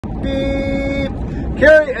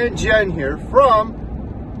Carrie and Jen here from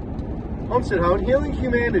HomesteadHow and Healing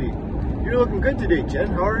Humanity. You're looking good today, Jen.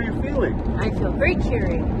 How are you feeling? I feel great,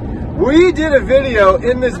 Carrie. We did a video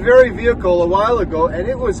in this very vehicle a while ago, and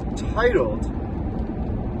it was titled,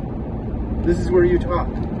 this is where you talk,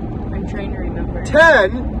 I'm trying to remember.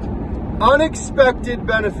 10 Unexpected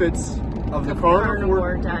Benefits of the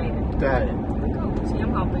Carnivore Diet. See,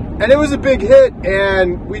 I'm helping. And it was a big hit,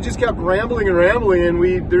 and we just kept rambling and rambling,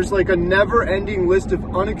 and there's like a never-ending list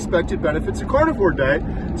of unexpected benefits of carnivore diet.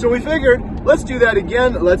 So we figured, let's do that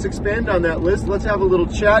again. Let's expand on that list. Let's have a little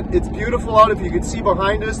chat. It's beautiful out. If you can see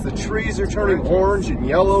behind us, the trees are turning orange and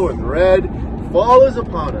yellow and red. Fall is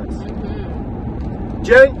upon us. Mm-hmm.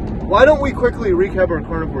 Jen, why don't we quickly recap our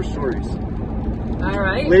carnivore stories? All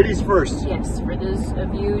right. Ladies first. Yes, for those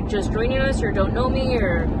of you just joining us or don't know me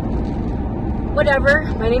or whatever,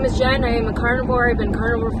 my name is Jen. I am a carnivore. I've been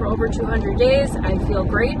carnivore for over 200 days. I feel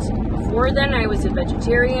great. Before then, I was a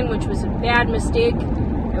vegetarian, which was a bad mistake.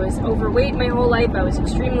 I was overweight my whole life. I was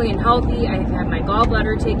extremely unhealthy. I've had my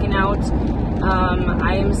gallbladder taken out.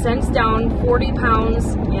 I am since down 40 pounds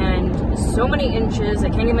and so many inches, I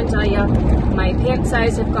can't even tell you. My pant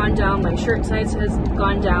size have gone down. My shirt size has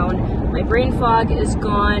gone down. My brain fog is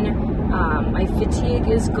gone. My fatigue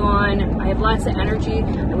is gone. I have lots of energy.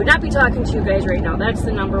 I would not be talking to you guys right now. That's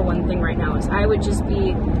the number one thing right now, is I would just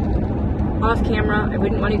be off camera. I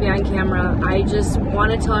wouldn't want to be on camera. I just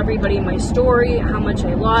want to tell everybody my story, how much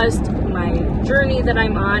I lost, my journey that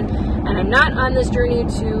I'm on, and I'm not on this journey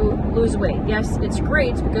to lose weight. Yes, it's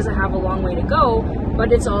great because I have a long way to go,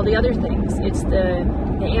 but it's all the other things. It's the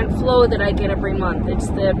ant flow that I get every month. It's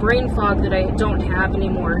the brain fog that I don't have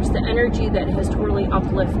anymore. It's the energy that has totally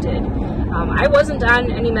uplifted. I wasn't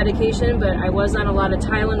on any medication, but I was on a lot of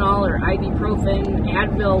Tylenol or ibuprofen,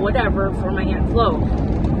 Advil, whatever, for my ant flow.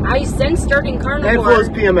 Since starting carnivore... Ant flow is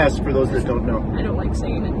PMS, for those that don't know. I don't like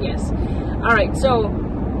saying it, yes. All right, so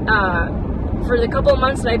for the couple of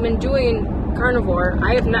months that I've been doing carnivore,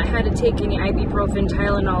 I have not had to take any ibuprofen,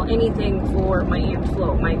 Tylenol, anything for my ant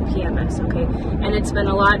flow, my PMS, okay? And it's been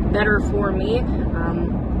a lot better for me.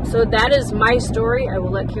 So that is my story. I will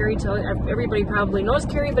let Carrie tell you. Everybody probably knows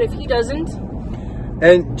Carrie, but if he doesn't...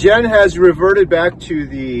 And Jen has reverted back to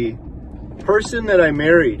the person that I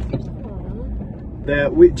married.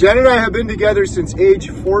 Jen and I have been together since age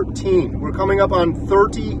 14. We're coming up on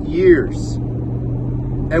 30 years.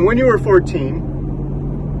 And when you were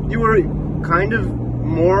 14, you were kind of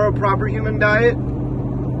more a proper human diet.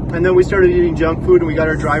 And then we started eating junk food, and we got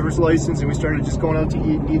our driver's license, and we started just going out to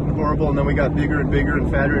eat and eating horrible, and then we got bigger and bigger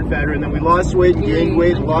and fatter, and then we lost weight and gained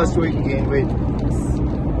weight and lost weight and gained weight.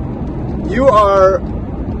 You are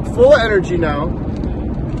full of energy now.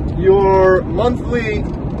 Your monthly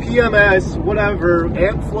PMS, whatever,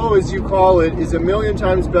 ant flow as you call it, is a million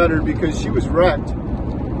times better because she was wrecked.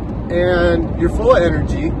 And you're full of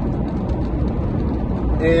energy.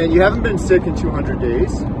 And you haven't been sick in 200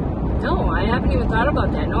 days. No, I haven't even thought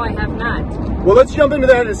about that. No, I have not. Well, let's jump into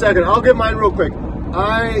that in a second. I'll get mine real quick.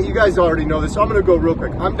 You guys already know this, so I'm going to go real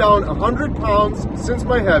quick. I'm down 100 pounds since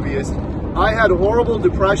my heaviest. I had horrible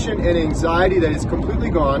depression and anxiety that is completely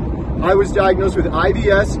gone. I was diagnosed with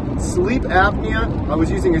IBS, sleep apnea. I was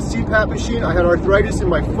using a CPAP machine. I had arthritis in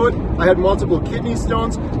my foot. I had multiple kidney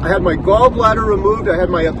stones. I had my gallbladder removed. I had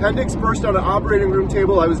my appendix burst on an operating room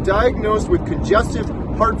table. I was diagnosed with congestive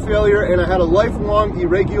heart failure, and I had a lifelong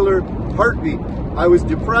irregular heartbeat. I was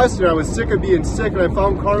depressed, and I was sick of being sick, and I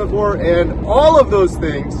found carnivore, and all of those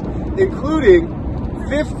things, including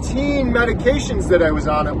 15 medications that I was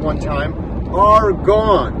on at one time, are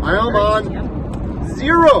gone. I am on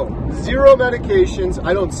zero medications.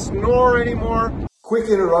 I don't snore anymore. Quick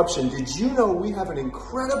interruption. Did you know we have an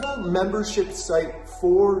incredible membership site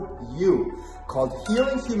for you called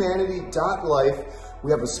healinghumanity.life? We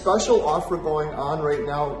have a special offer going on right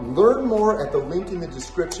now. Learn more at the link in the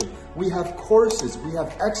description. We have courses. We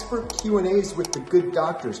have expert Q&As with the good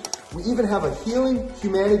doctors. We even have a Healing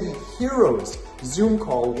Humanity Heroes Zoom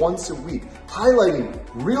call once a week, highlighting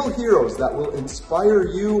real heroes that will inspire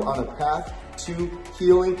you on a path to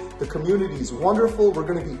healing. The community is wonderful. We're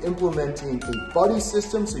going to be implementing a buddy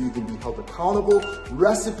system so you can be held accountable,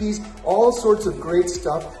 recipes, all sorts of great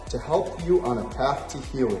stuff to help you on a path to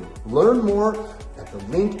healing. Learn more at the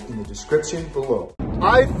link in the description below.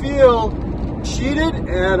 I feel cheated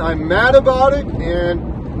and I'm mad about it,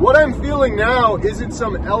 and what I'm feeling now isn't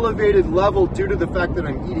some elevated level due to the fact that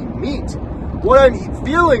I'm eating meat. What I'm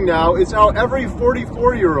feeling now is how every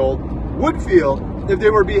 44-year-old would feel if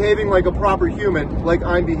they were behaving like a proper human, like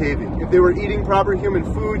I'm behaving. If they were eating proper human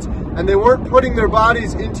foods and they weren't putting their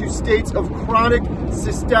bodies into states of chronic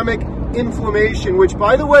systemic inflammation, which,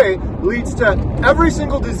 by the way, leads to every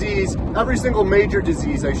single disease, every single major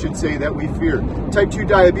disease, I should say, that we fear. Type 2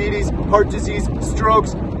 diabetes, heart disease,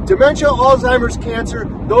 strokes, dementia, Alzheimer's, cancer.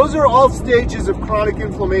 Those are all stages of chronic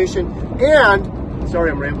inflammation. And,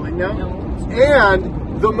 sorry, I'm rambling now.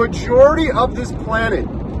 And the majority of this planet,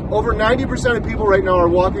 over 90% of people right now are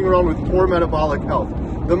walking around with poor metabolic health.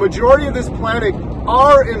 The majority of this planet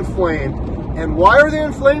are inflamed. And why are they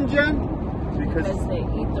inflamed, Jen? Because they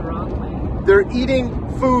eat the wrong way. They're eating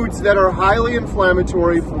foods that are highly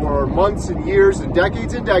inflammatory for months and years and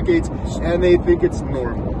decades, and they think it's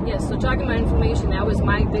normal. Yes, so talking about inflammation, that was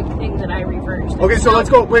my big thing that I reversed. Okay, so let's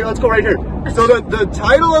go right here. So the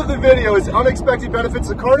title of the video is Unexpected Benefits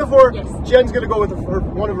of Carnivore. Yes. Jen's going to go with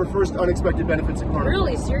one of her first unexpected benefits of carnivore.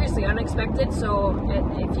 Really, seriously, unexpected. So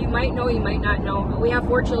if you might know, you might not know. We have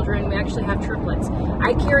 4 children. We actually have triplets.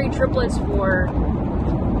 I carried triplets for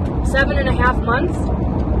 7.5 months.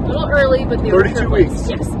 A little early, but they were 32 triplets. weeks.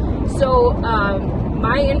 Yes. So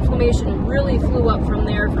my inflammation really flew up from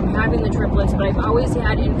there, from having the triplets, but I've always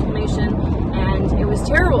had inflammation, and it was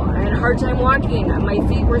terrible. I had a hard time walking. My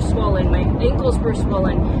feet were swollen. My ankles were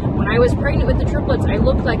swollen. When I was pregnant with the triplets, I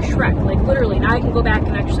looked like Shrek, like literally. Now I can go back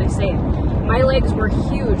and actually say it. My legs were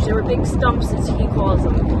huge. They were big stumps, as he calls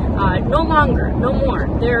them. No longer, no more.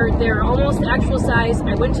 They're almost actual size.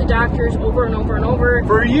 I went to doctors over and over and over.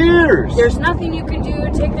 For years. There's nothing you can do.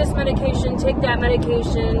 Take this medication, take that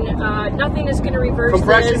medication. Nothing is going to reverse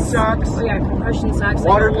compression this. socks. Oh yeah, compression socks.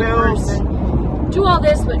 Water like an old pills. person. Do all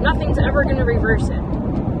this, but nothing's ever going to reverse it.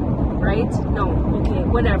 Right? No. Okay,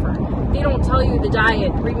 whatever. They don't tell you the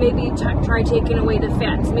diet. Maybe try taking away the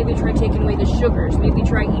fats. Maybe try taking away the sugars. Maybe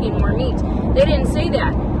try eating more meat. They didn't say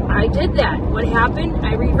that. I did that. What happened?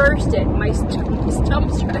 I reversed it. My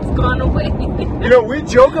stump stress gone away. You know, we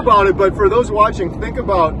joke about it, but for those watching, think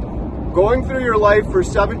about going through your life for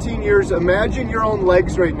 17 years. Imagine your own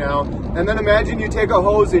legs right now, and then imagine you take a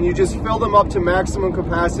hose and you just fill them up to maximum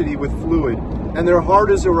capacity with fluid, and they're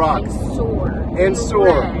hard as a rock. And sore.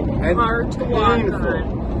 Red, and hard to walk painful.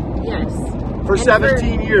 on. Yes. For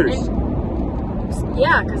 17 years.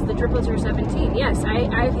 Yeah, because the triplets are 17. Yes,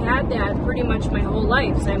 I've had that pretty much my whole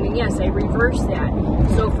life. So, I mean, yes, I reversed that.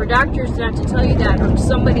 So for doctors not to tell you that, or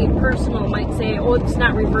somebody personal might say, oh, it's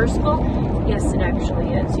not reversible. Yes, it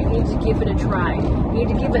actually is. You need to give it a try. You need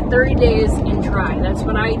to give it 30 days and try. That's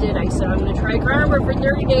what I did. I said, I'm going to try carnivore for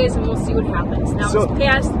 30 days and we'll see what happens. Now it's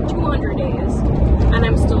past 200 days and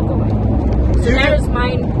I'm still going. So that is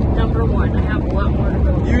my number one. I have a lot more to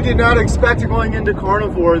go. You did not expect going into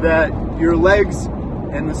carnivore that your legs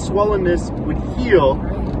and the swollenness would heal.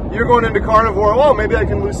 You're going into carnivore, oh, maybe I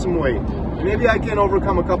can lose some weight. Maybe I can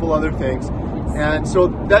overcome a couple other things. And so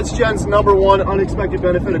that's Jen's number one unexpected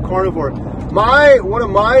benefit of carnivore. One of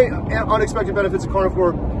my unexpected benefits of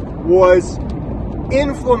carnivore was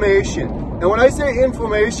inflammation. And when I say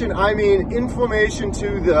inflammation, I mean inflammation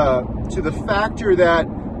to the factor that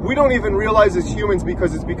we don't even realize as humans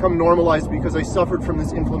because it's become normalized because I suffered from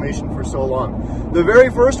this inflammation for so long. The very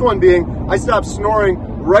first one being I stopped snoring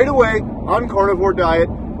right away on Carnivore Diet.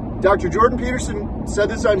 Dr. Jordan Peterson said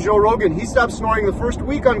this on Joe Rogan. He stopped snoring the first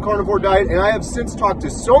week on Carnivore Diet, and I have since talked to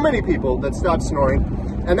so many people that stopped snoring.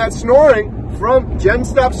 And that snoring from Jen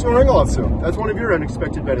stopped snoring also. That's one of your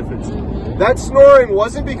unexpected benefits. That snoring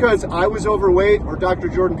wasn't because I was overweight or Dr.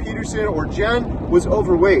 Jordan Peterson or Jen was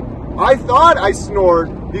overweight. I thought I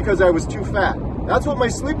snored because I was too fat. That's what my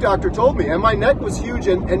sleep doctor told me. And my neck was huge,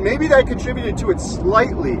 and maybe that contributed to it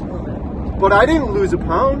slightly. But I didn't lose a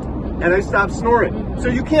pound, and I stopped snoring. So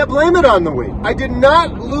you can't blame it on the weight. I did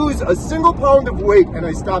not lose a single pound of weight, and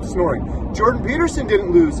I stopped snoring. Jordan Peterson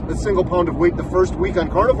didn't lose a single pound of weight the first week on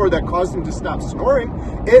carnivore that caused him to stop snoring.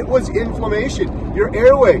 It was inflammation. Your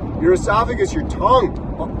airway, your esophagus, your tongue.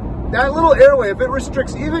 That little airway, if it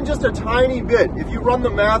restricts even just a tiny bit, if you run the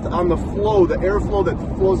math on the flow, the airflow that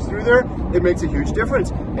flows through there, it makes a huge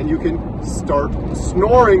difference. And you can start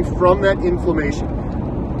snoring from that inflammation.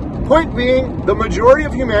 Point being, the majority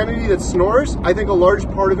of humanity that snores, I think a large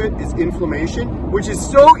part of it is inflammation, which is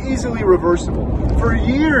so easily reversible. For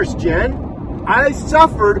years, Jen, I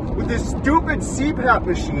suffered with this stupid CPAP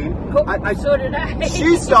machine. So did I.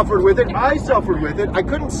 She suffered with it. I suffered with it. I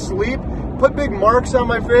couldn't sleep. Put big marks on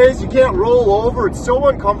my face. You can't roll over. It's so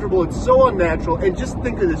uncomfortable. It's so unnatural. And just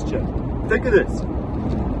think of this, Jen. Think of this.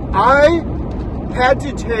 I had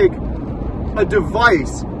to take a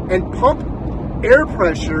device and pump air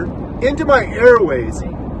pressure into my airways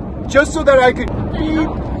just so that I could beep.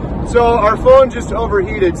 So our phone just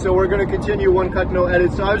overheated, so we're going to continue one cut, no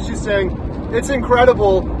edit. So I was just saying, it's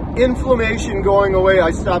incredible. Inflammation going away. I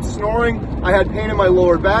stopped snoring. I had pain in my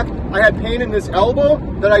lower back. I had pain in this elbow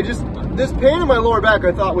that this pain in my lower back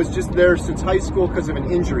I thought was just there since high school because of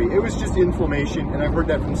an injury. It was just inflammation, and I've heard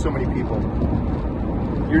that from so many people.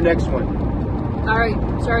 Your next one. All right,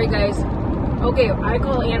 sorry guys. Okay, I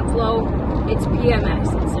call Aunt Flo. It's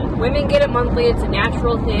PMS. Women get it monthly. It's a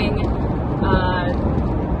natural thing.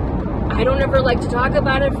 I don't ever like to talk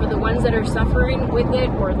about it for the ones that are suffering with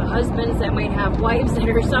it, or the husbands that might have wives that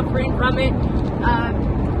are suffering from it.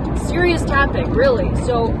 Serious topic, really.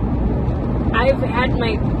 So I've had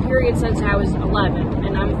my period since I was 11,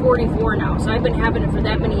 and I'm 44 now, so I've been having it for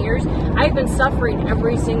that many years. I've been suffering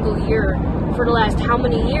every single year for the last how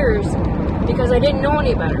many years because I didn't know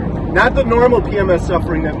any better. Not the normal PMS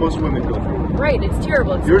suffering that most women go through. Right, it's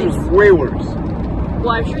terrible. Yours is way worse.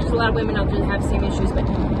 Well, I'm sure there's a lot of women out there that have the same issues, but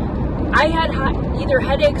I had either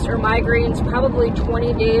headaches or migraines probably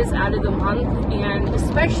 20 days out of the month, and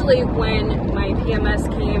especially when my PMS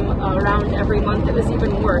came around every month, it was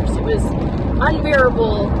even worse. It was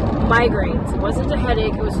unbearable migraines. It wasn't a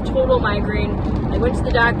headache, it was a total migraine. I went to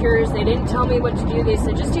the doctors, they didn't tell me what to do. They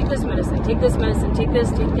said, just take this medicine, take this medicine, take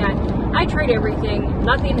this, take that. I tried everything,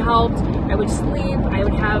 nothing helped. I would sleep, I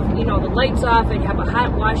would have, the lights off, I'd have a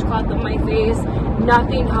hot washcloth on my face.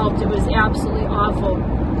 Nothing helped. It was absolutely awful.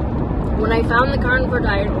 When I found the Carnivore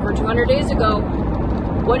Diet over 200 days ago,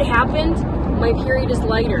 what happened? My period is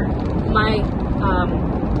lighter.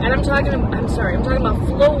 I'm talking about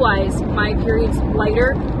flow-wise, my period's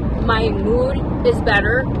lighter. My mood is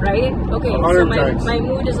better, right? Okay, so my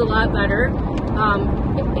mood is a lot better.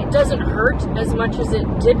 It doesn't hurt as much as it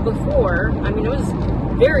did before. I mean, it was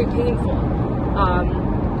very painful.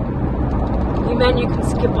 You men, you can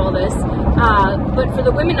skip all this. But for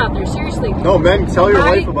the women out there, seriously. No, men, tell your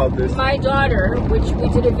wife about this. My daughter, which we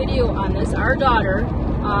did a video on this, our daughter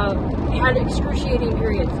had excruciating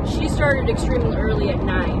periods. She started extremely early at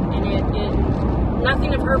 9, and it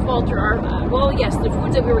nothing of her fault or our, well, yes, the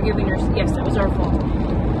foods that we were giving her, yes, that was our fault.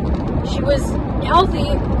 She was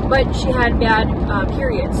healthy, but she had bad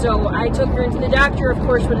periods. So I took her into the doctor. Of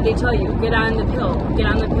course, what did they tell you? Get on the pill. Get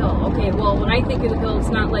on the pill. Okay, well, when I think of the pill, it's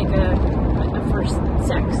not like a for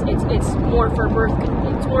sex. It's more for birth.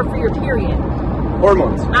 It's more for your period.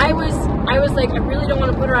 Hormones. I was like, I really don't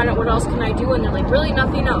want to put her on it. What else can I do? And they're like, really,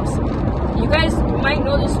 nothing else. You guys might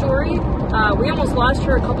know the story. We almost lost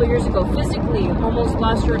her a couple years ago. Physically, almost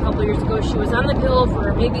lost her a couple years ago. She was on the pill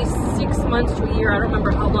for maybe 6 months to a year. I don't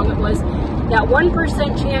remember how long it was. That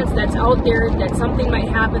 1% chance that's out there that something might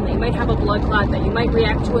happen, that you might have a blood clot, that you might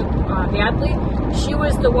react to it badly, she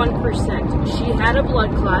was the 1%. She had a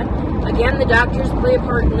blood clot. Again, the doctors play a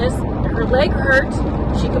part in this. Her leg hurt.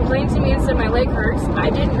 She complained to me and said, my leg hurts. I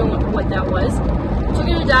didn't know what that was. Took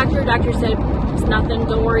her to the doctor. Doctor said, it's nothing,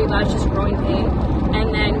 don't worry about it, it's just growing pain.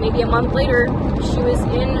 And then maybe a month later, she was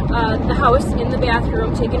in the house, in the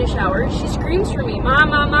bathroom, taking a shower. She screams for me, Mom,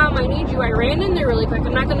 Mom, Mom, I need you. I ran in there really quick.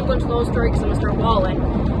 I'm not going to go into the whole story because I'm going to start bawling.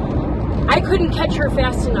 I couldn't catch her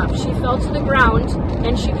fast enough. She fell to the ground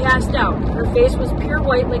and she passed out. Her face was pure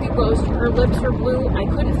white like a ghost. Her lips were blue. I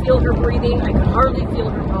couldn't feel her breathing. I could hardly feel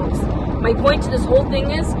her pulse. My point to this whole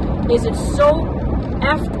thing is it's so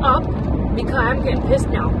effed up because I'm getting pissed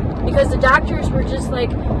now. Because the doctors were just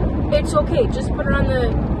like, it's okay, just put her on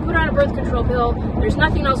a birth control pill. There's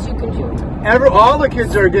nothing else you can do. All the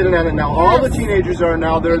kids are getting on it now. Yes. All the teenagers are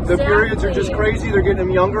now. The periods are just crazy. They're getting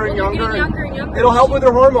them younger and younger. It'll help with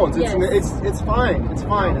their hormones. Yes. It's fine. It's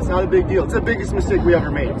fine. It's not a big deal. It's the biggest mistake we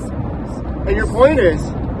ever made. Yes. And your point is,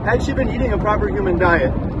 had she been eating a proper human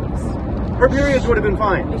diet, her periods would have been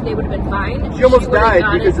fine. They would have been fine. She almost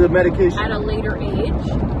died because of the medication. At a later age.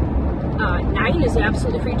 9 is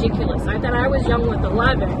absolutely ridiculous. I thought I was young with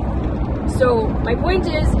 11. So my point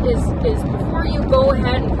is before you go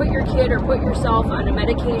ahead and put your kid or put yourself on a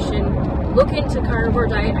medication, look into Carnivore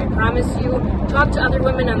Diet. I promise you, talk to other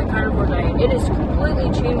women on the Carnivore Diet. It has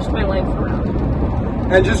completely changed my life around.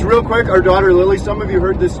 And just real quick, our daughter Lily, some of you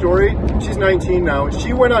heard this story. She's 19 now.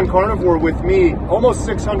 She went on carnivore with me almost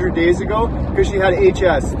 600 days ago because she had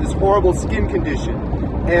HS, this horrible skin condition.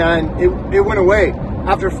 And it went away.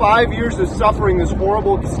 After 5 years of suffering this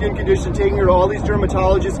horrible skin condition, taking her to all these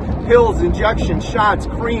dermatologists, pills, injections, shots,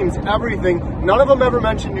 creams, everything, none of them ever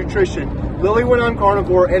mentioned nutrition. Lily went on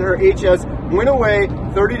carnivore and her HS went away.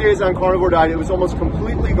 30 days on Carnivore Diet, it was almost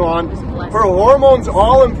completely gone. Her hormones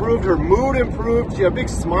all improved, her mood improved, she had a big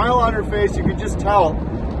smile on her face, you could just tell.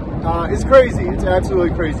 It's crazy, it's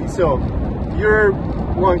absolutely crazy. So, your,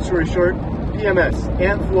 long story short, PMS,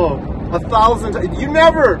 Aunt Flo, 1,000 times. You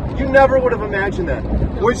never would have imagined that.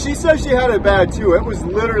 When she said she had it bad too, it was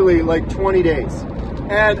literally like 20 days.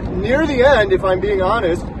 And near the end, if I'm being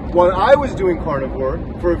honest, while I was doing carnivore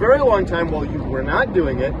for a very long time while you were not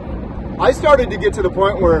doing it, I started to get to the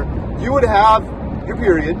point where you would have your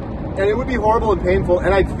period, and it would be horrible and painful,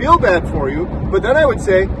 and I'd feel bad for you, but then I would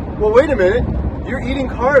say, well, wait a minute, you're eating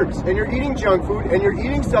carbs, and you're eating junk food, and you're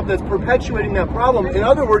eating stuff that's perpetuating that problem. In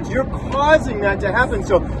other words, you're causing that to happen.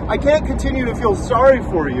 So I can't continue to feel sorry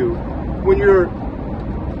for you when you're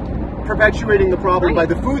perpetuating the problem by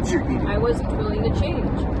the foods you're eating. I wasn't willing to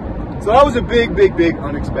change. So that was a big, big, big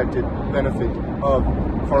unexpected benefit of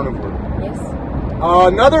carnivore. Yes.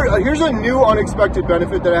 Here's a new unexpected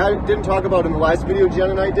benefit that I didn't talk about in the last video Jen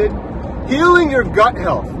and I did. Healing your gut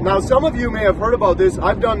health. Now, some of you may have heard about this.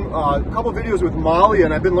 I've done a couple videos with Molly,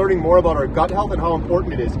 and I've been learning more about our gut health and how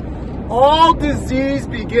important it is. All disease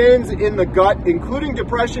begins in the gut, including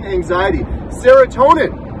depression, anxiety.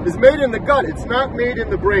 Serotonin is made in the gut. It's not made in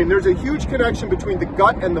the brain. There's a huge connection between the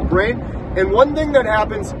gut and the brain. And one thing that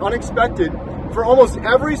happens unexpected for almost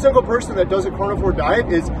every single person that does a carnivore diet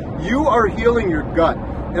is you are healing your gut.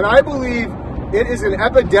 And I believe it is an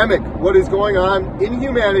epidemic what is going on in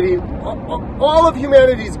humanity. All of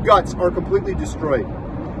humanity's guts are completely destroyed.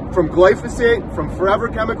 From glyphosate, from forever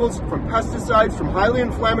chemicals, from pesticides, from highly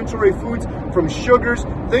inflammatory foods, from sugars,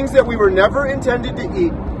 things that we were never intended to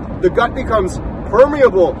eat. The gut becomes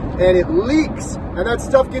permeable and it leaks, and that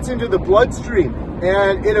stuff gets into the bloodstream,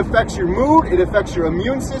 and it affects your mood, it affects your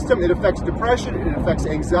immune system, it affects depression, it affects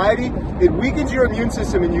anxiety. It weakens your immune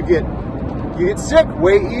system, and you get sick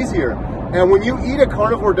way easier. And when you eat a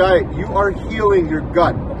carnivore diet, you are healing your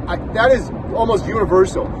gut. That is almost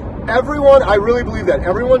universal. Everyone, I really believe that.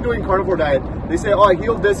 Everyone doing carnivore diet, they say, oh, I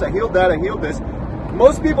healed this, I healed that, I healed this.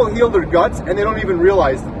 Most people heal their guts, and they don't even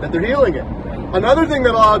realize that they're healing it. Another thing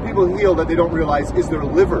that a lot of people heal that they don't realize is their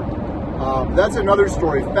liver. That's another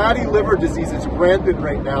story. Fatty liver disease is rampant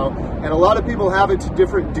right now, and a lot of people have it to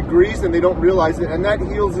different degrees, and they don't realize it, and that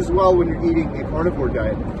heals as well when you're eating a carnivore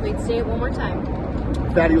diet. Wait, say it one more time.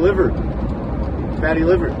 Fatty liver. Fatty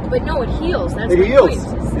liver. But no, it heals. That's it my heals.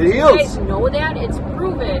 point. It heals. You guys know that? It's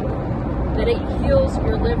proven that it heals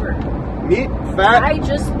your liver. Meat, fat. We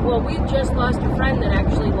just lost a friend that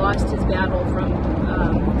actually lost his battle from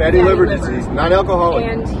fatty liver disease, non-alcoholic.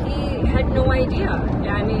 And he had no idea.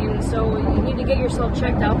 I mean, so you need to get yourself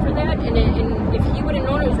checked out for that. And if he would have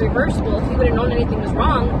known it was reversible, if he would have known anything was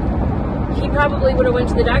wrong, he probably would have went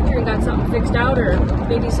to the doctor and got something fixed out, or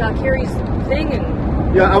maybe saw Carrie's thing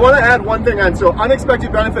and... Yeah, I want to add one thing on. So,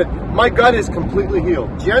 unexpected benefit. My gut is completely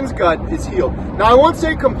healed. Jen's gut is healed. Now, I won't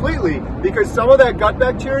say completely, because some of that gut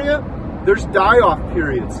bacteria, there's die-off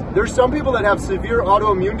periods. There's some people that have severe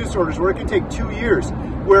autoimmune disorders where it can take 2 years,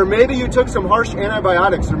 where maybe you took some harsh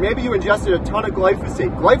antibiotics, or maybe you ingested a ton of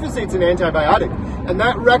glyphosate. Glyphosate's an antibiotic, and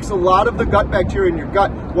that wrecks a lot of the gut bacteria in your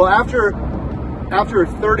gut. Well, after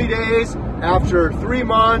 30 days, after 3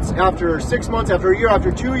 months, after 6 months, after a year,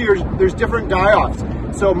 after 2 years, there's different die-offs.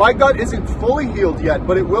 So my gut isn't fully healed yet,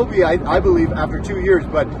 but it will be, I believe, after 2 years.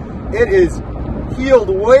 But it is healed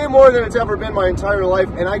way more than it's ever been my entire life,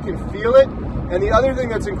 and I can feel it. And the other thing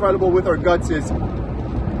that's incredible with our guts is,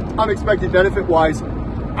 unexpected benefit-wise,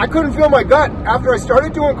 I couldn't feel my gut. After I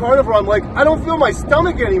started doing carnivore, I'm like, I don't feel my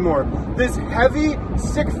stomach anymore. This heavy,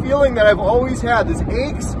 sick feeling that I've always had, this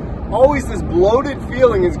aches, always this bloated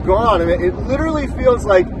feeling is gone. I mean, it literally feels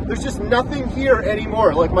like there's just nothing here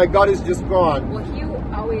anymore. Like my gut is just gone. Well, Hugh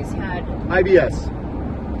always had IBS.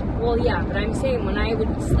 Well, yeah, but I'm saying when I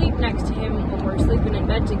would sleep next to him when we're sleeping in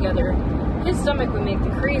bed together, his stomach would make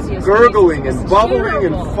the craziest gurgling noises. and bubbling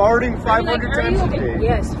terrible. and farting 500 times a day.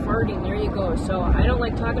 Yes, farting. There you go. So I don't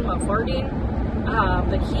like talking about farting,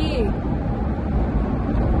 but he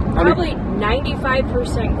probably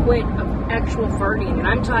 95% quit of actual farting, and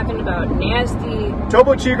I'm talking about nasty.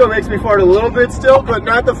 Topo Chico makes me fart a little bit still, but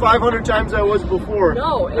not the 500 times I was before.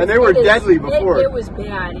 No, and they were deadly before. It was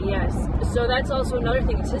bad, yes. So that's also another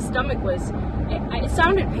thing. His stomach was, it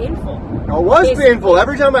sounded painful. It was painful.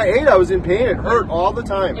 Every time I ate, I was in pain. It hurt all the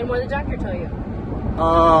time. And what did the doctor tell you?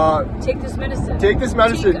 Take this medicine. Take this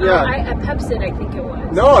medicine, yeah. A Pepsid, I think it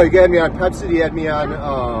was. No, he had me on Pepsid. He had me on...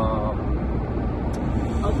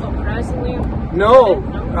 No,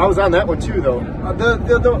 I was on that one too, though.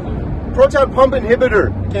 The proton pump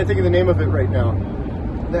inhibitor. Can't think of the name of it right now.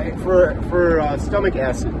 For stomach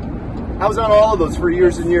acid. I was on all of those for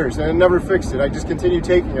years and years, and I never fixed it. I just continued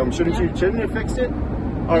taking them. Shouldn't you have fixed it?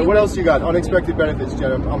 All right, what else you got? Unexpected benefits,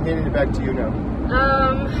 Jen. I'm handing it back to you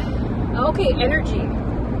now. Okay, energy.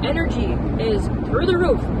 Energy is through the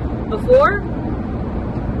roof. Before,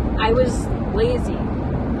 I was lazy.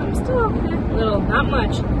 I'm still okay. A little, not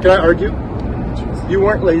much. Can I argue? You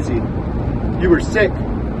weren't lazy. You were sick.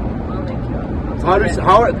 Well, thank you.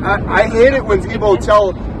 I hate it when people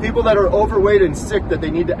tell people that are overweight and sick that they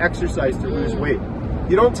need to exercise to lose weight.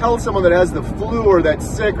 You don't tell someone that has the flu or that's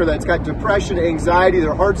sick or that's got depression, anxiety,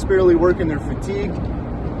 their heart's barely working, they're fatigued,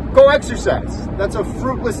 go exercise. That's a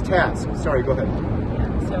fruitless task. Sorry, go ahead.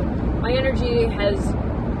 Yeah, so my energy has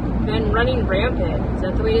been running rampant. Is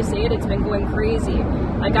that the way to say it? It's been going crazy.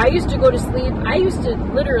 Like, I used to go to sleep. I used to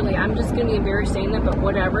literally, I'm just going to be embarrassed saying that, but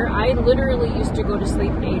whatever. I literally used to go to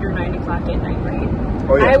sleep at 8 or 9 o'clock at night, right?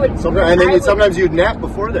 Oh, yeah. I would, sometimes you'd nap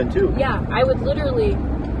before then, too. Yeah, I would literally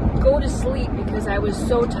go to sleep because I was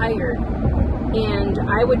so tired. And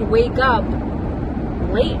I would wake up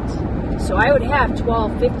late. So I would have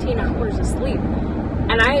 12, 15 hours of sleep.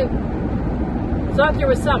 And I thought there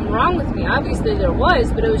was something wrong with me. Obviously there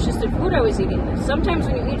was, but it was just the food I was eating. Sometimes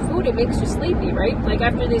when you eat food, it makes you sleepy, right? Like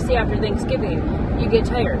they say after Thanksgiving, you get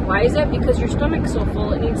tired. Why is that? Because your stomach's so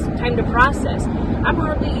full, it needs time to process. I'm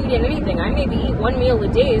hardly eating anything. I maybe eat one meal a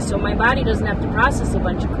day, so my body doesn't have to process a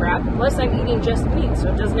bunch of crap. Plus, I'm eating just meat, so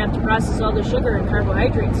it doesn't have to process all the sugar and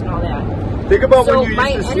carbohydrates and all that. Think about when you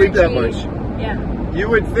used to sleep that much. Yeah. You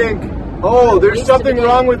would think, oh, there's something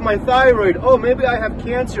wrong with my thyroid. Oh, maybe I have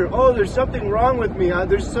cancer. Oh, there's something wrong with me.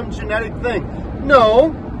 There's some genetic thing.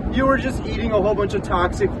 No, you were just eating a whole bunch of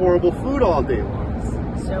toxic, horrible food all day long.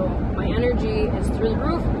 So my energy is through the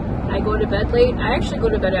roof. I go to bed late. I actually go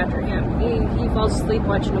to bed after him. He falls asleep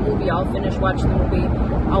watching a movie. I'll finish watching the movie.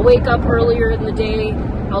 I'll wake up earlier in the day.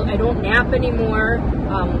 I don't nap anymore.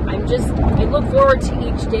 I look forward to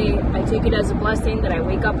each day. I take it as a blessing that I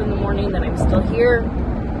wake up in the morning, that I'm still here.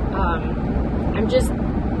 I'm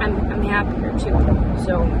happier too.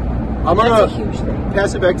 So that's a huge thing.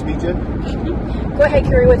 Pass it back to me, Jen. Go ahead,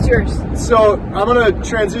 Carrie, what's yours? So I'm gonna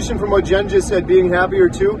transition from what Jen just said, being happier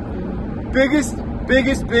too. Biggest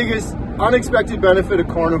unexpected benefit of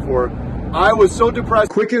carnivore. I was so depressed.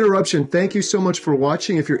 Quick interruption. Thank you so much for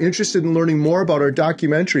watching. If you're interested in learning more about our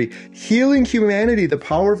documentary, Healing Humanity, The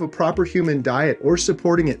Power of a Proper Human Diet, or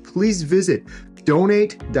supporting it, please visit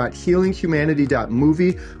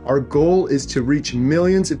donate.healinghumanity.movie. Our goal is to reach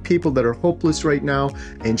millions of people that are hopeless right now,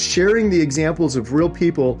 and sharing the examples of real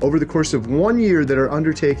people over the course of 1 year that are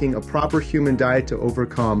undertaking a proper human diet to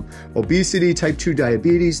overcome obesity, type 2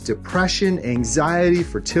 diabetes, depression, anxiety,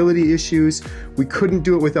 fertility issues. We couldn't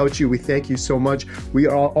do it without you. We thank you so much. We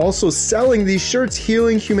are also selling these shirts,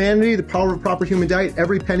 Healing Humanity, The Power of a Proper Human Diet.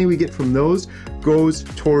 Every penny we get from those goes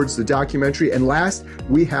towards the documentary. And last,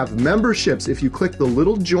 we have memberships. If you click the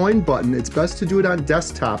little join button, it's best to do it on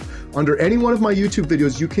desktop. Under any one of my YouTube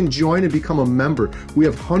videos, you can join and become a member. We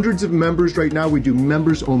have hundreds of members right now. We do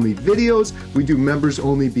members only videos. We do members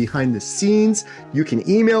only behind the scenes. You can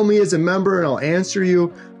email me as a member and I'll answer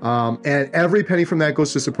you. And every penny from that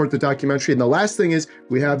goes to support the documentary. And the last thing is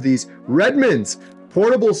we have these Redmond's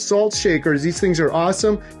portable salt shakers. These things are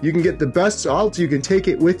awesome. You can get the best salt. You can take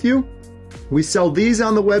it with you. We sell these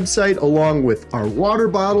on the website along with our water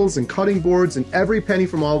bottles and cutting boards, and every penny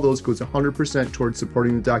from all of those goes 100% towards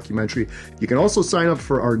supporting the documentary. You can also sign up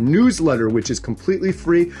for our newsletter, which is completely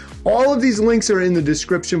free. All of these links are in the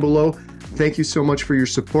description below. Thank you so much for your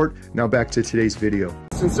support. Now back to today's video.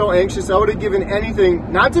 I'm so anxious, I would have given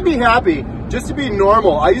anything, not to be happy, just to be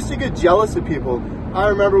normal. I used to get jealous of people. I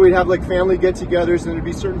remember we'd have like family get-togethers and there'd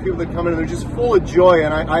be certain people that come in and they're just full of joy,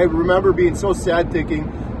 and I remember being so sad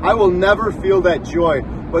thinking, I will never feel that joy.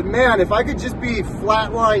 But man, if I could just be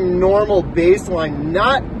flatline, normal, baseline,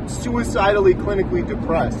 not suicidally, clinically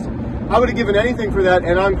depressed, I would have given anything for that.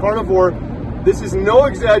 And on carnivore, this is no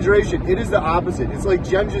exaggeration. It is the opposite. It's like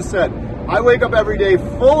Jen just said. I wake up every day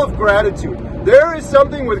full of gratitude. There is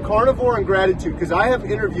something with carnivore and gratitude, because I have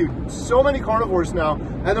interviewed so many carnivores now,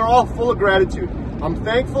 and they're all full of gratitude. I'm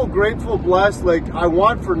thankful, grateful, blessed, like I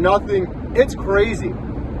want for nothing. It's crazy.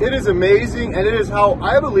 It is amazing, and it is how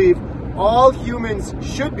I believe all humans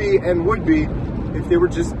should be and would be if they were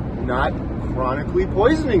just not chronically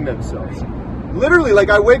poisoning themselves. Literally, like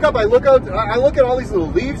I wake up, I look out, I look at all these little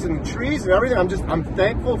leaves and trees and everything. I'm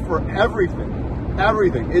thankful for everything.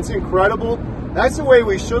 Everything. It's incredible. That's the way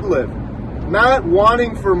we should live. Not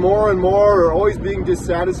wanting for more and more, or always being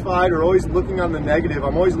dissatisfied, or always looking on the negative.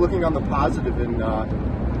 I'm always looking on the positive, and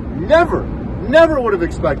never would have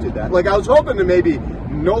expected that. Like I was hoping to maybe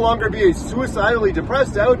no longer be suicidally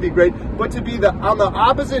depressed. That would be great. But to be on the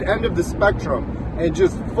opposite end of the spectrum and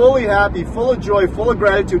just fully happy, full of joy, full of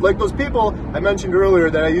gratitude, like those people I mentioned earlier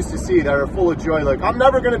that I used to see that are full of joy. Like I'm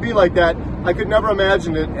never going to be like that. I could never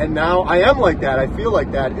imagine it, and now I am like that. I feel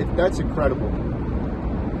like that. That's incredible.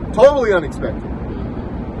 Totally unexpected.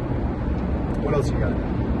 What else you got?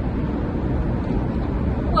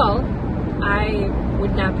 Well, I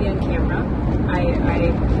would not be on camera. I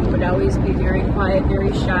would always be very quiet,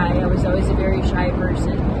 very shy. I was always a very shy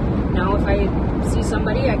person. Now if I see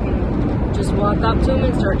somebody, I can just walk up to them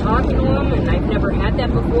and start talking to them, and I've never had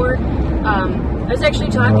that before. I was actually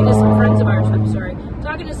talking to some friends of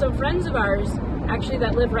ours, actually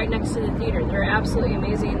that live right next to the theater. They're absolutely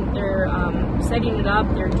amazing. They're setting it up.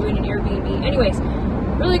 They're doing an Airbnb. Anyways,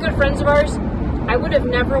 really good friends of ours. I would have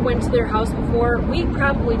never went to their house before. We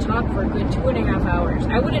probably talked for a good 2.5 hours.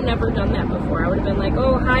 I would have never done that before. I would have been like,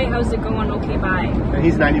 oh, hi, how's it going? Okay, bye. And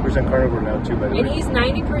he's 90% carnivore now, too, by the way. And he's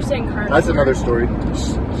 90% carnivore. That's another story.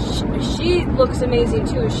 She looks amazing,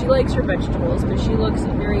 too. She likes her vegetables, but she looks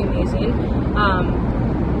very amazing.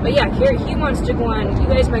 But yeah, Carrie, he wants to go on, you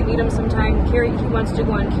guys might meet him sometime. He wants to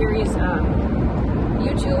go on Carrie's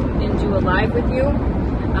YouTube and do a live with you.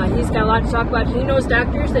 He's got a lot to talk about. He knows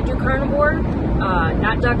doctors that do carnivore,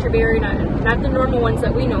 not Dr. Barry, not the normal ones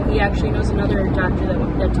that we know. He actually knows another doctor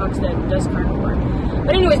that does carnivore.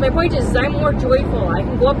 But anyways, my point is I'm more joyful. I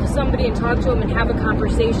can go up to somebody and talk to them and have a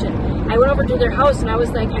conversation. I went over to their house and I was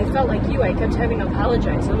like, I felt like you. I kept having to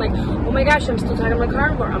apologize. I'm like, oh my gosh, I'm still talking about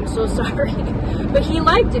carnivore. I'm so sorry. But he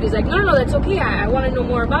liked it. He's like, no, that's okay. I want to know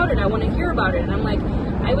more about it. I want to hear about it. And I'm like,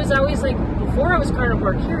 I was always like, before I was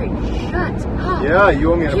carnivore, Carrie, shut up. Yeah,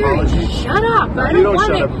 you owe me an apology. Shut up. No, I you don't don't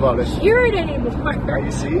shut want up about it. to hear it anymore.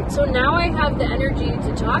 You see? So now I have the energy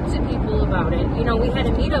to talk to people about it. You know, we had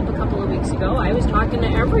a meetup a couple of weeks ago. I was talking to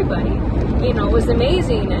everybody. You know, it was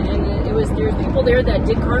amazing. And there was people there that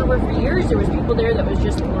did carnivore for years. There was people there that was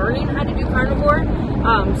just learning how to do carnivore.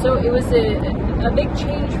 So it was a big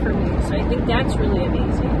change for me. So I think that's really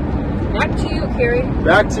amazing. Back to you, Carrie.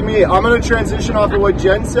 Back to me. I'm going to transition off of what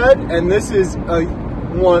Jen said, and this is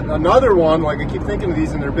another one, like I keep thinking of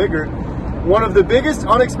these and they're bigger. One of the biggest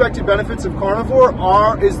unexpected benefits of carnivore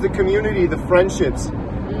is the community, the friendships.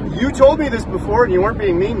 You told me this before, and you weren't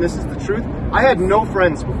being mean, this is the truth. I had no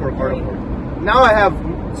friends before carnivore. Now I have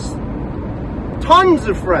tons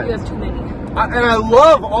of friends. You have too many. And I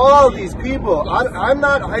love all these people. I'm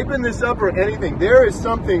not hyping this up or anything. There is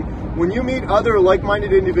something, when you meet other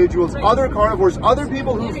like-minded individuals, other carnivores, other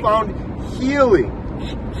people who found healing.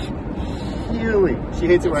 She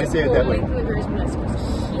hates it when I say it that way.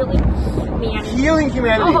 Healing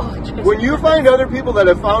humanity. Oh, when you find other people that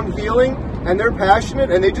have found healing and they're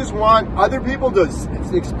passionate and they just want other people to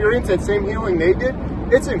experience that same healing they did,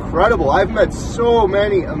 it's incredible. I've met so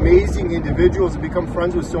many amazing individuals and become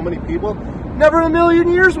friends with so many people. Never in a million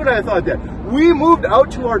years would I have thought that. We moved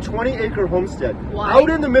out to our 20-acre homestead. Why? Out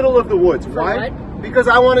in the middle of the woods. Why? What? Because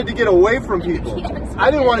I wanted to get away from people. Yes,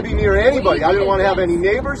 I didn't want to be near anybody. I didn't want to have any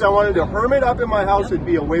neighbors. I wanted to hermit up in my house and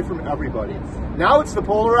be away from everybody. Now it's the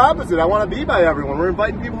polar opposite. I want to be by everyone. We're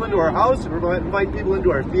inviting people into our house. We're inviting people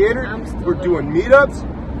into our theater. We're doing meetups.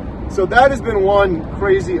 So that has been one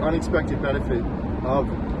crazy, unexpected benefit of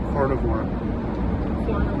carnivore.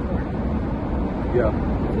 Yeah.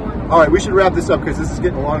 All right, we should wrap this up because this is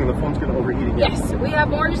getting long and the phone's going to overheat again. Yes, we have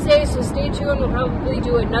more to say, so stay tuned. We'll probably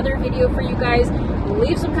do another video for you guys.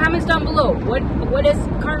 Leave some comments down below. What has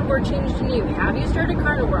carnivore changed in you? Have you started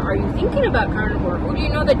carnivore? Are you thinking about carnivore? Who do you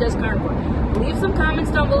know that does carnivore? Leave some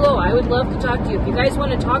comments down below. I would love to talk to you. If you guys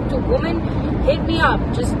want to talk to a woman, hit me up.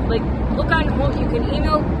 Just like look on home. You can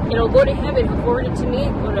email. It'll go to him and he'll forward it to me.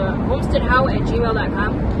 Go to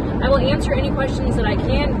HomesteadHow@gmail.com. I will answer any questions that I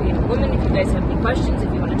can. Being a woman, if you guys have any questions,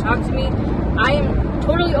 if you want to talk to me, I am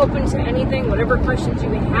totally open to anything. Whatever questions you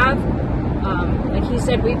may have. Like he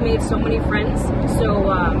said, we've made so many friends. So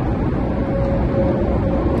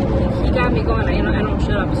he got me going. I don't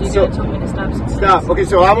shut up. So you gotta tell me to stop. Stop. Okay,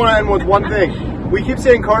 so I want to end with one thing. We keep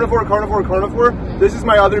saying carnivore, carnivore, carnivore. This is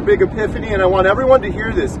my other big epiphany, and I want everyone to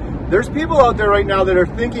hear this. There's people out there right now that are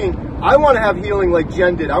thinking, I want to have healing like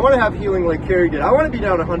Jen did. I want to have healing like Carrie did. I want to be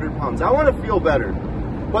down 100 pounds. I want to feel better.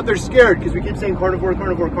 But they're scared because we keep saying carnivore,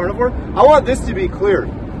 carnivore, carnivore. I want this to be clear.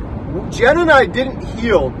 Jen and I didn't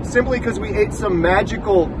heal simply because we ate some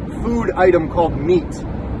magical food item called meat.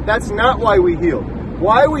 That's not why we healed.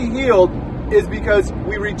 Why we healed is because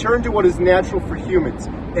we returned to what is natural for humans.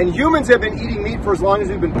 And humans have been eating meat for as long as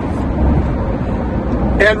we've been...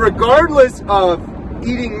 And regardless of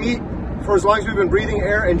eating meat for as long as we've been breathing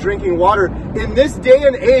air and drinking water, in this day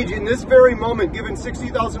and age, in this very moment, given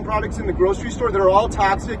 60,000 products in the grocery store that are all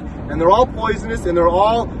toxic and they're all poisonous and they're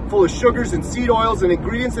all full of sugars and seed oils and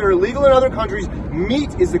ingredients that are illegal in other countries,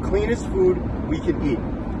 meat is the cleanest food we can eat.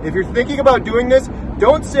 If you're thinking about doing this,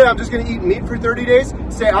 don't say I'm just going to eat meat for 30 days.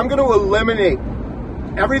 Say I'm going to eliminate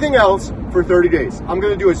everything else for 30 days. I'm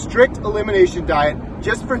going to do a strict elimination diet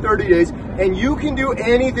just for 30 days, and you can do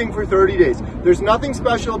anything for 30 days. There's nothing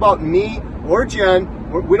special about me or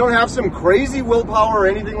Jen. We don't have some crazy willpower or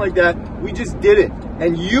anything like that. We just did it.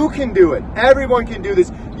 And you can do it. Everyone can do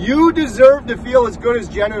this. You deserve to feel as good as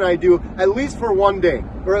Jen and I do, at least for one day,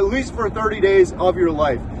 or at least for 30 days of your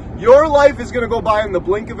life. Your life is going to go by in the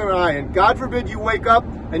blink of an eye, and God forbid you wake up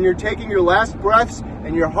and you're taking your last breaths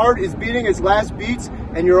and your heart is beating its last beats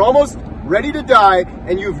and you're almost ready to die,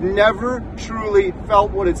 and you've never truly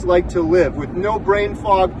felt what it's like to live with no brain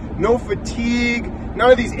fog, no fatigue,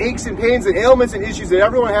 none of these aches and pains and ailments and issues that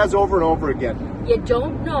everyone has over and over again. You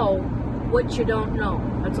don't know what you don't know.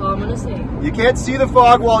 That's all I'm going to say. You can't see the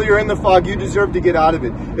fog while you're in the fog. You deserve to get out of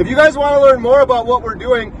it. If you guys want to learn more about what we're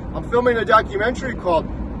doing, I'm filming a documentary called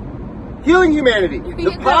Healing Humanity,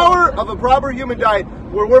 the power of a proper human diet,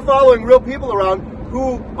 where we're following real people around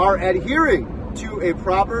who are adhering to a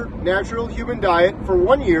proper natural human diet for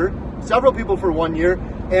 1 year, several people for 1 year,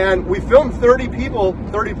 and we filmed 30 people,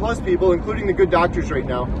 30 plus people, including the good doctors right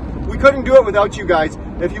now. We couldn't do it without you guys.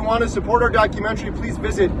 If you want to support our documentary, please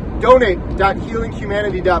visit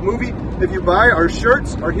donate.healinghumanity.movie. If you buy our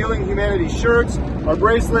shirts, our Healing Humanity shirts, our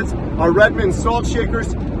bracelets, our Redmond salt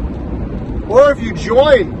shakers, or if you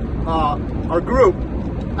join our group,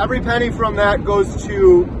 every penny from that goes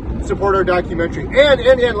to support our documentary. And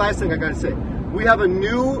last thing I gotta say, we have a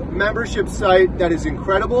new membership site that is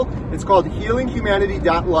incredible. It's called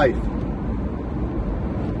healinghumanity.life.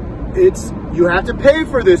 You have to pay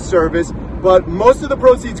for this service, but most of the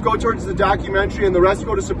proceeds go towards the documentary and the rest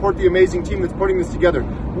go to support the amazing team that's putting this together.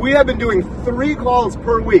 We have been doing 3 calls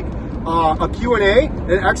per week. A Q&A,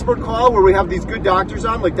 an expert call where we have these good doctors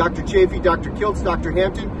on, like Dr. Chafee, Dr. Kiltz, Dr.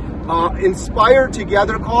 Hampton, Inspire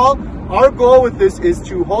Together call. Our goal with this is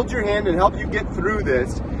to hold your hand and help you get through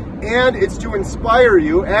this, and it's to inspire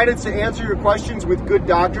you, and it's to answer your questions with good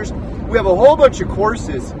doctors. We have a whole bunch of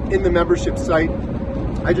courses in the membership site.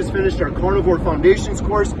 I just finished our Carnivore Foundations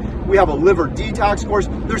course. We have a liver detox course.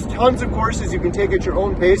 There's tons of courses you can take at your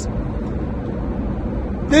own pace.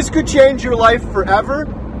 This could change your life forever.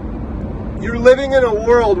 You're living in a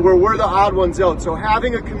world where we're the odd ones out, so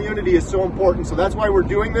having a community is so important. So that's why we're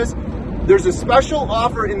doing this. There's a special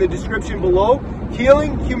offer in the description below,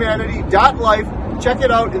 healinghumanity.life. Check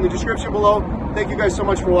it out in the description below. Thank you guys so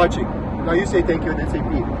much for watching. Now you say thank you and then say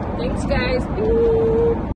Pete. Thanks, guys.